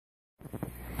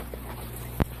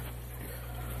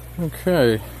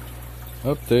Okay,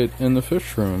 update in the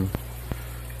fish room.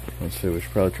 Let's see, we should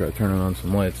probably try turning on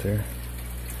some lights here.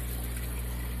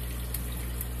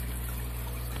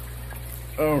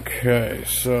 Okay,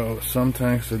 so some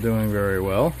tanks are doing very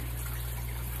well.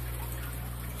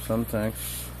 Some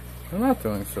tanks are not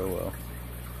doing so well.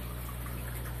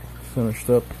 Finished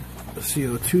up the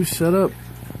CO2 setup.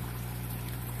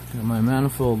 Got my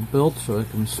manifold built so I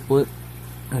can split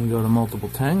and go to multiple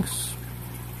tanks.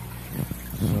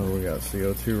 So we got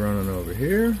CO2 running over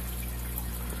here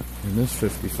in this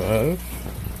 55.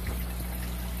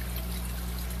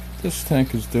 This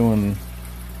tank is doing,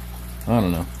 I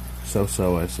don't know,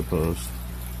 so-so I suppose.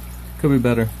 Could be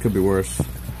better, could be worse.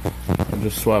 I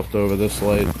just swapped over this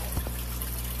light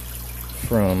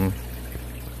from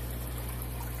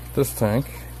this tank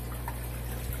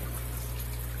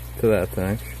to that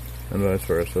tank and vice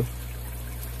versa.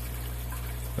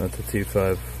 That's a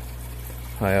T5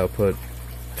 high output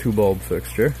 2-bulb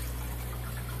fixture.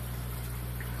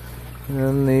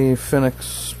 And the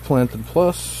Phoenix Planted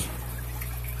Plus.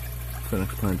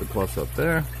 Phoenix Planted Plus up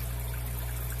there.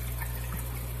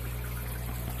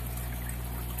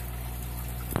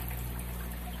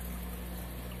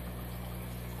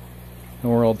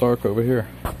 And we're all dark over here.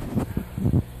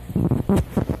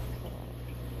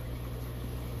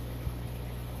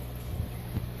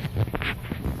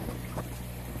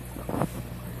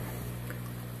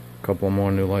 Couple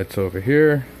more new lights over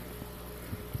here.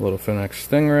 Little Phoenix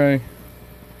Stingray.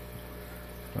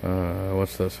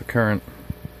 What's this? A current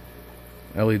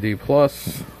LED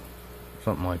plus,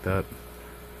 something like that.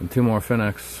 And 2 more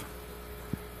Phoenix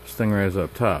Stingrays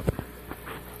up top.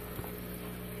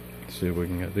 Let's see if we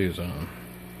can get these on.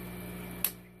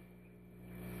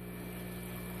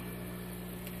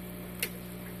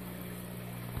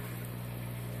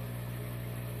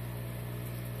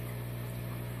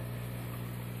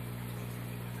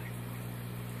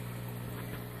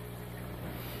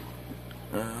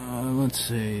 Let's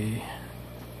see.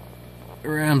 The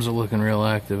rams are looking real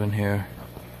active in here.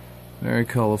 Very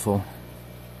colorful.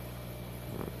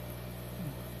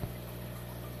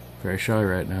 Very shy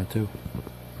right now, too.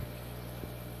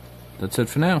 That's it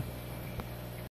for now.